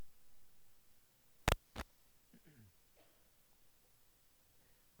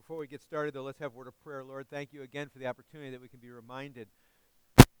Before we get started, though, let's have a word of prayer. Lord, thank you again for the opportunity that we can be reminded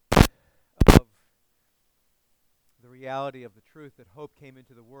of the reality of the truth that hope came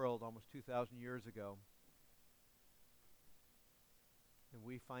into the world almost 2,000 years ago. And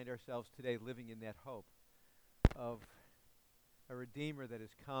we find ourselves today living in that hope of a Redeemer that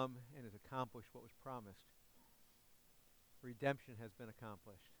has come and has accomplished what was promised. Redemption has been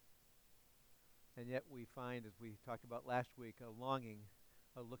accomplished. And yet we find, as we talked about last week, a longing